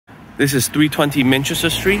This is 320 Manchester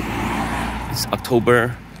Street. It's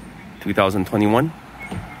October 2021.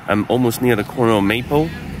 I'm almost near the corner of Maple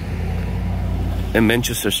and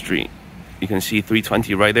Manchester Street. You can see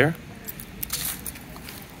 320 right there.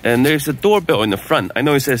 And there's a doorbell in the front. I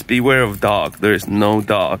know it says beware of dog. There is no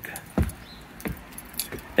dog.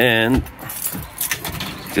 And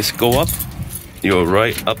just go up. You're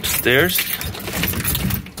right upstairs.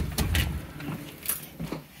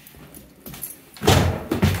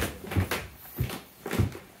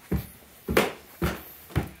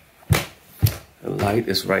 The light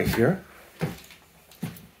is right here.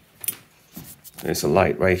 There's a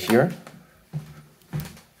light right here.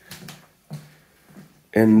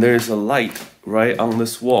 And there's a light right on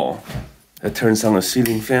this wall that turns on a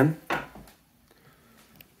ceiling fan.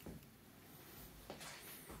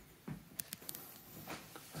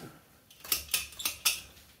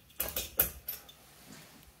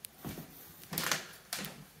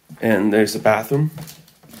 And there's a bathroom.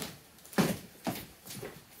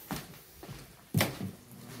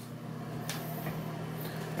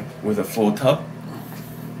 With a full tub.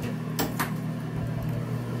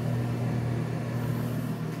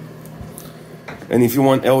 And if you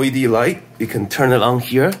want LED light, you can turn it on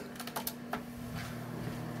here.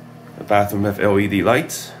 The bathroom have LED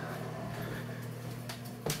lights.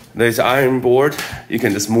 There's an iron board. You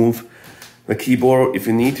can just move the keyboard if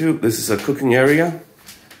you need to. This is a cooking area.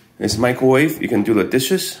 There's microwave. You can do the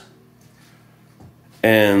dishes.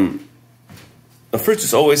 And the fridge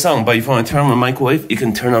is always on, but if you want to turn on the microwave, you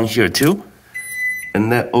can turn on here too.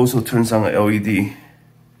 And that also turns on the LED.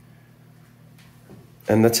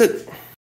 And that's it.